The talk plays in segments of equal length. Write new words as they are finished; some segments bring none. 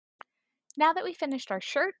Now that we finished our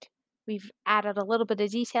shirt, we've added a little bit of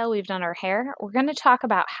detail, we've done our hair, we're going to talk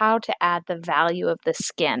about how to add the value of the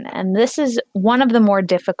skin. And this is one of the more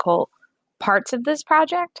difficult parts of this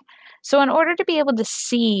project. So in order to be able to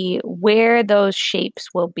see where those shapes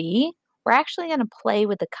will be, we're actually going to play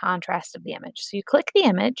with the contrast of the image. So you click the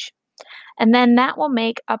image, and then that will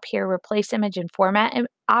make up here, replace image and format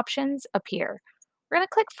options appear. We're going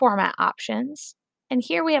to click format options. And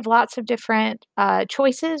here we have lots of different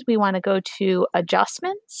choices. We want to go to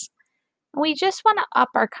adjustments. And we just want to up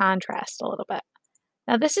our contrast a little bit.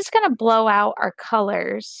 Now this is going to blow out our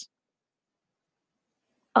colors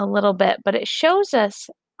a little bit, but it shows us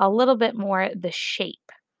a little bit more the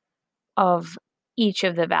shape of each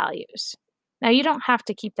of the values. Now you don't have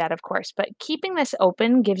to keep that, of course, but keeping this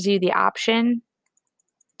open gives you the option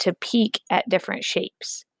to peek at different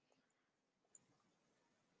shapes.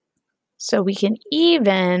 So we can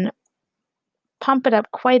even pump it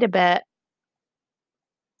up quite a bit.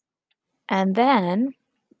 And then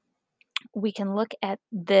we can look at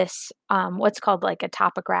this, what's called like a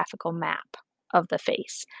topographical map of the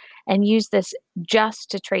face, and use this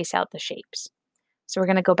just to trace out the shapes. So we're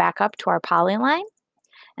going to go back up to our polyline.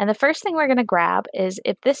 And the first thing we're going to grab is,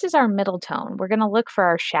 if this is our middle tone, we're going to look for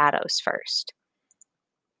our shadows first.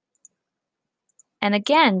 And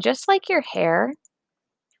again, just like your hair,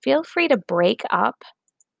 feel free to break up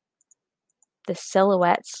the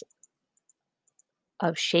silhouettes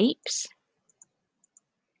of shapes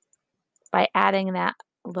by adding that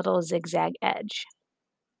little zigzag edge.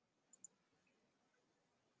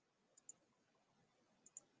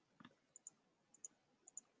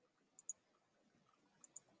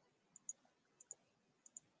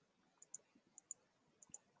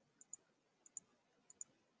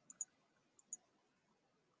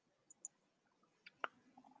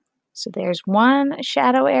 So there's one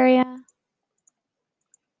shadow area.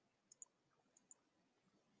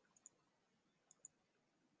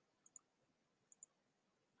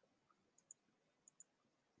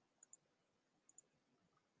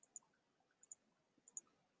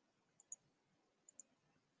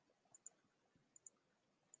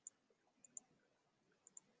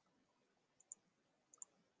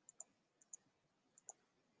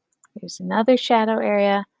 Here's another shadow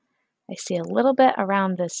area. I see a little bit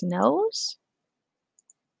around this nose,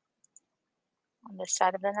 on this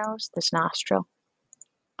side of the nose, this nostril.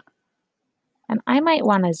 And I might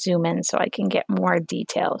want to zoom in so I can get more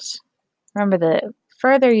details. Remember, the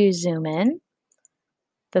further you zoom in,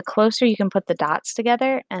 the closer you can put the dots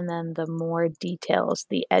together, and then the more details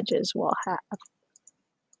the edges will have.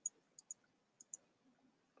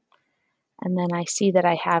 And then I see that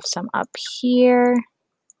I have some up here.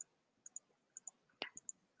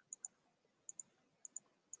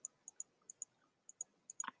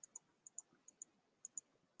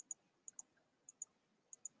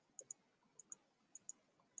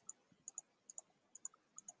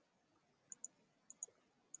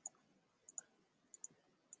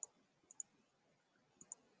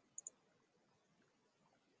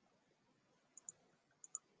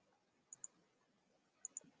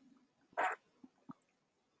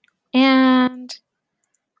 And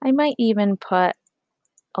I might even put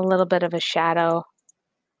a little bit of a shadow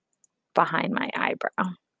behind my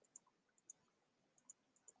eyebrow.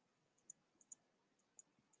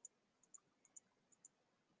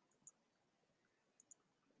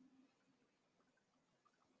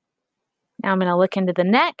 Now I'm going to look into the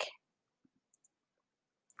neck,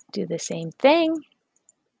 do the same thing.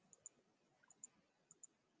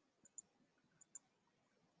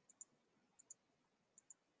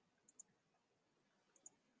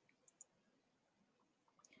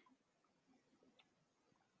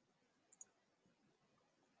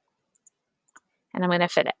 And I'm going to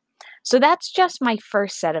fit it. So that's just my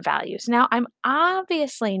first set of values. Now I'm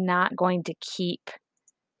obviously not going to keep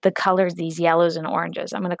the colors, these yellows and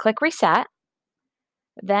oranges. I'm going to click reset.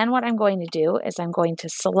 Then what I'm going to do is I'm going to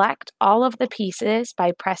select all of the pieces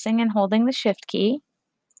by pressing and holding the shift key.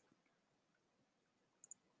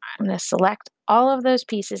 I'm going to select all of those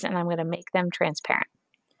pieces and I'm going to make them transparent.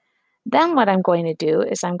 Then what I'm going to do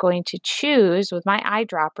is I'm going to choose with my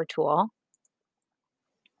eyedropper tool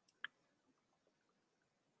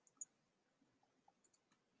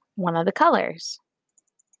one of the colors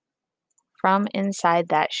from inside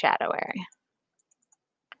that shadow area.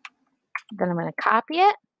 Then I'm going to copy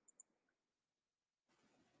it,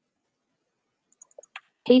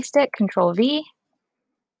 paste it, Control V.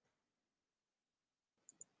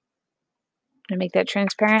 I'm going to make that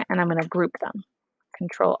transparent and I'm going to group them,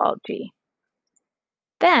 Control Alt G.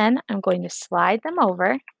 Then I'm going to slide them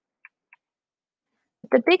over,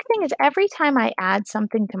 the big thing is every time I add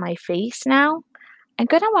something to my face now, I'm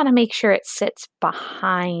gonna wanna make sure it sits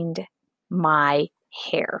behind my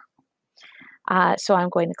hair. So I'm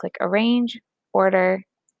going to click Arrange, Order,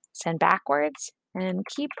 Send Backwards, and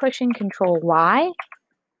keep pushing Control Y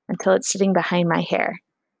until it's sitting behind my hair.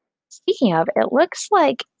 Speaking of, it looks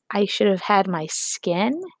like I should have had my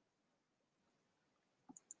skin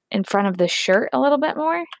in front of the shirt a little bit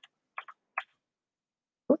more.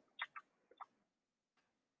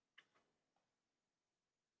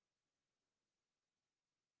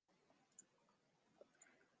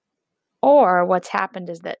 Or what's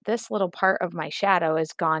happened is that this little part of my shadow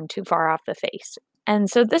has gone too far off the face. And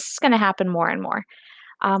so this is going to happen more and more.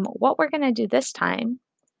 What we're going to do this time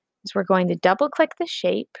is we're going to double click the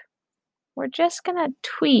shape. We're just going to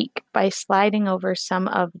tweak by sliding over some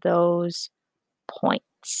of those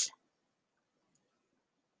points.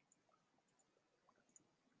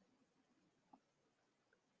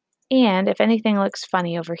 And if anything looks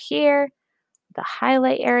funny over here, the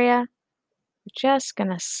highlight area, we're just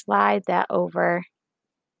going to slide that over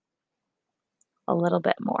a little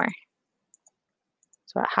bit more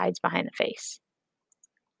so it hides behind the face.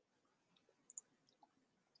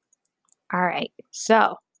 All right,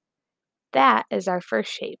 so that is our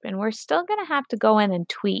first shape, and we're still going to have to go in and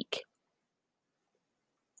tweak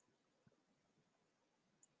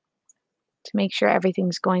to make sure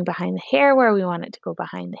everything's going behind the hair where we want it to go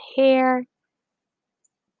behind the hair.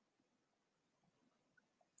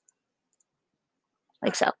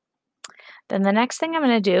 Like so. Then the next thing I'm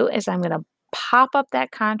going to do is I'm going to pop up that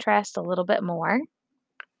contrast a little bit more.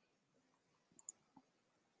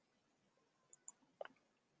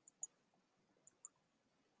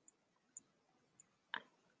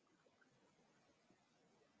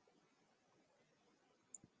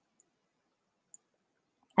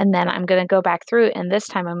 And then I'm going to go back through, and this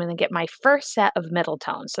time I'm going to get my first set of middle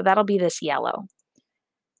tones. So that'll be this yellow.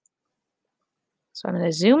 So I'm going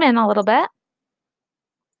to zoom in a little bit.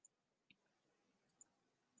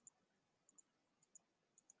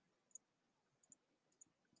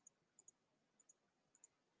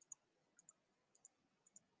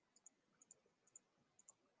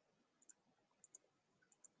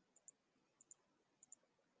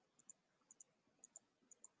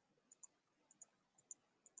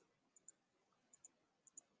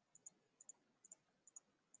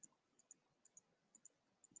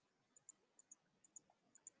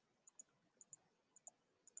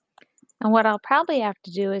 And what I'll probably have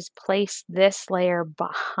to do is place this layer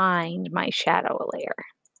behind my shadow layer.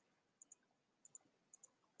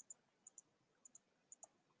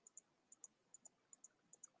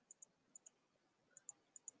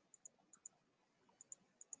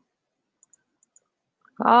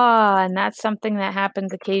 Oh, and that's something that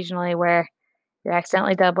happens occasionally where you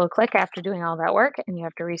accidentally double click after doing all that work and you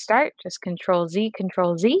have to restart. Just Control Z,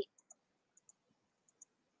 Control Z.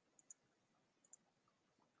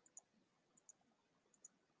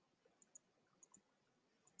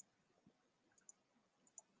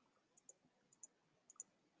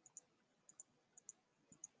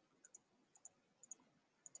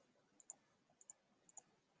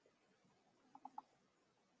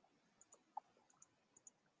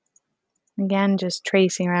 Again, just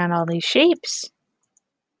tracing around all these shapes,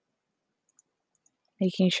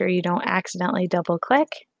 making sure you don't accidentally double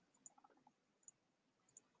click.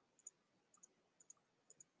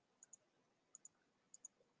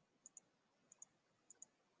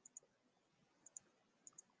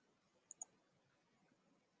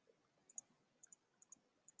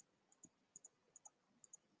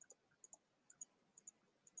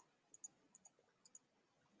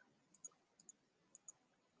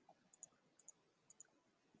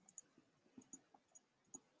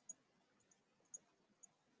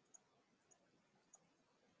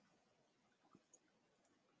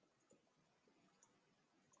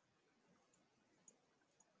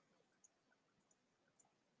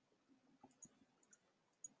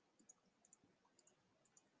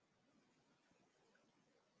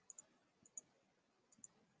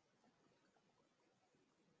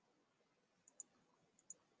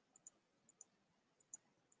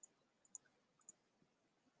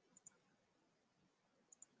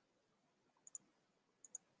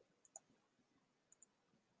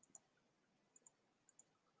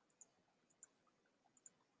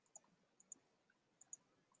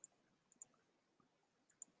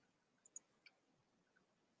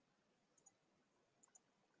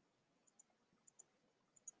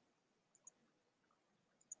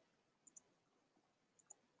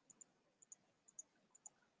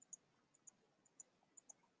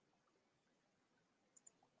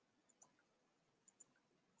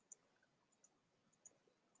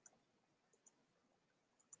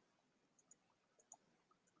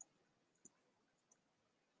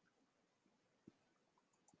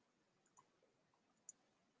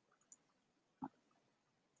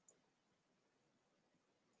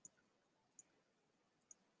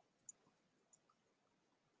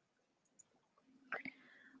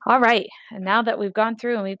 All right, and now that we've gone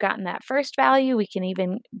through and we've gotten that first value, we can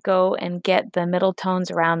even go and get the middle tones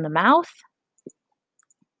around the mouth.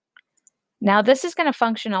 Now this is going to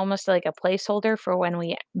function almost like a placeholder for when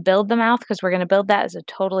we build the mouth because we're going to build that as a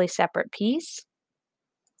totally separate piece.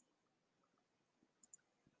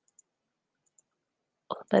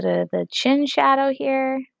 A little bit of the chin shadow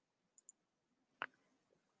here.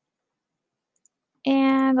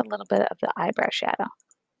 And a little bit of the eyebrow shadow.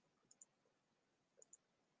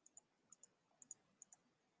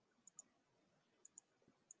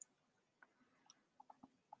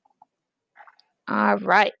 All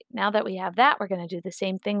right, now that we have that, we're going to do the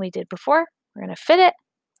same thing we did before. We're going to fit it.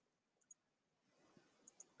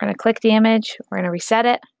 We're going to click the image. We're going to reset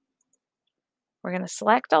it. We're going to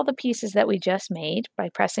select all the pieces that we just made by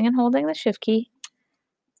pressing and holding the Shift key.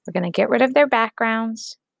 We're going to get rid of their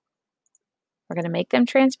backgrounds. We're going to make them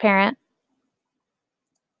transparent.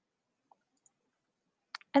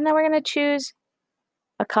 And then we're going to choose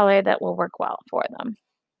a color that will work well for them.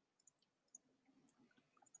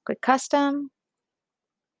 Click Custom.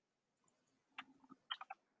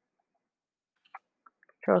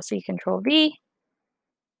 Control-C, Control-V.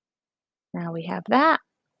 Now we have that.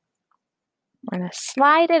 We're going to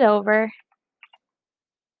slide it over.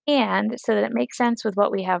 And so that it makes sense with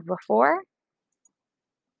what we have before,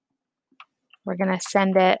 we're going to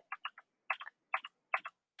send it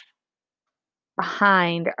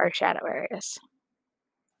behind our shadow areas.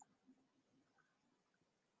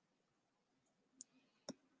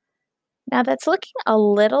 Now that's looking a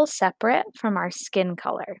little separate from our skin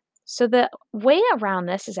color. So the way around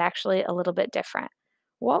this is actually a little bit different.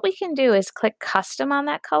 What we can do is click Custom on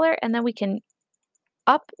that color, and then we can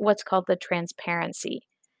up what's called the transparency.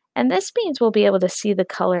 And this means we'll be able to see the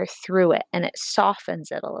color through it, and it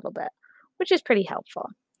softens it a little bit, which is pretty helpful.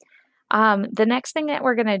 The next thing that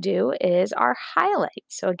we're going to do is our highlight.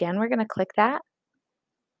 So again, we're going to click that.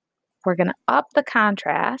 We're going to up the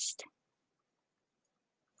contrast.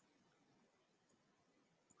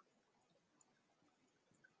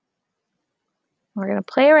 We're going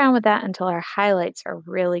to play around with that until our highlights are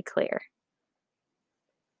really clear.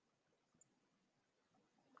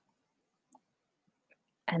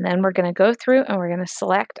 And then we're going to go through and we're going to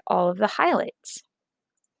select all of the highlights.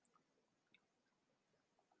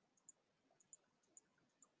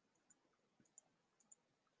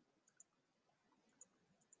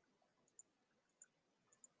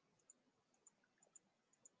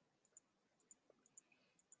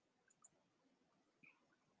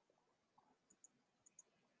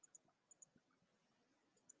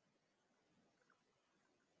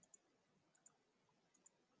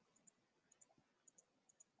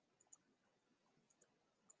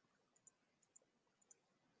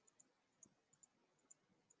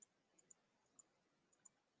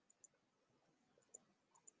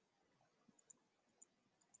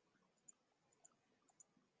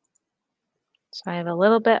 So I have a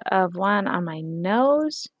little bit of one on my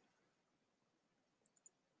nose.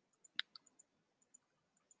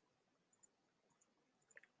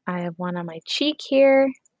 I have one on my cheek here.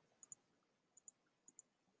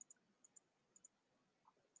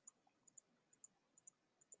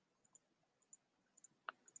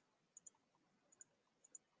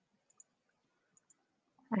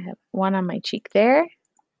 I have one on my cheek there.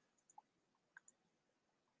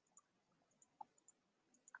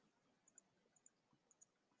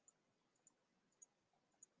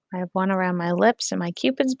 I have one around my lips and my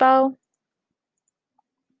cupid's bow.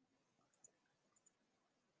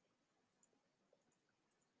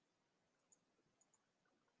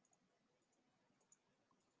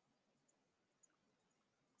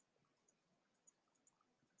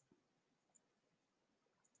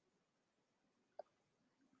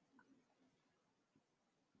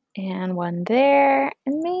 And one there,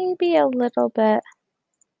 and maybe a little bit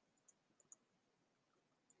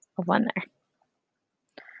of one there.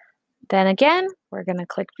 Then again, we're going to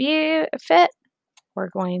click View Fit. We're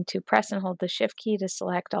going to press and hold the Shift key to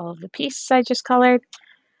select all of the pieces I just colored.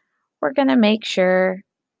 We're going to make sure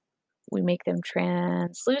we make them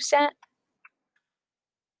translucent.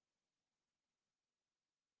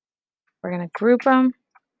 We're going to group them.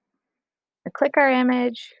 We're going to click our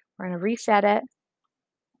image. We're going to reset it.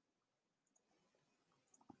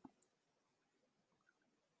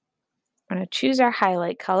 We're going to choose our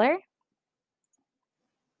highlight color.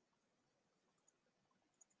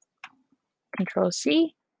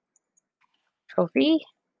 Control-C, Control-V.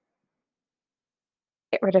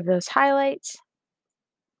 Get rid of those highlights.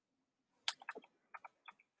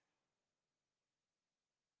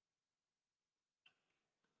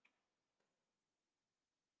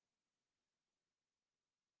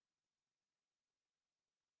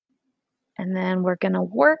 And then we're going to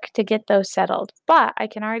work to get those settled. But I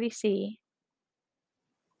can already see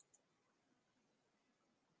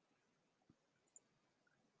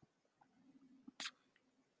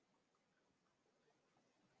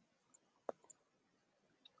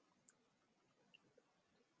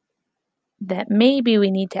that maybe we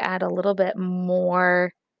need to add a little bit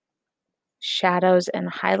more shadows and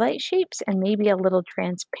highlight shapes and maybe a little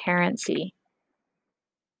transparency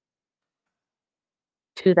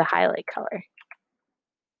to the highlight color.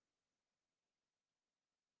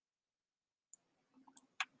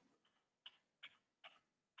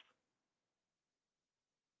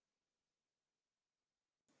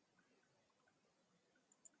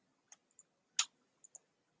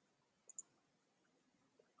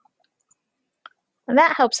 And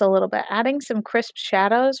that helps a little bit. Adding some crisp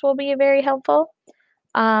shadows will be very helpful.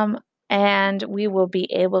 Um, and we will be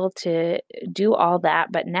able to do all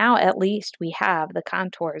that. But now at least we have the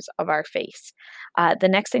contours of our face. The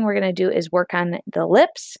next thing we're going to do is work on the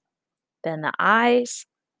lips, then the eyes,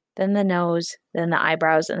 then the nose, then the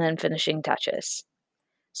eyebrows, and then finishing touches.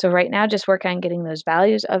 So right now, just work on getting those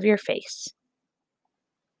values of your face.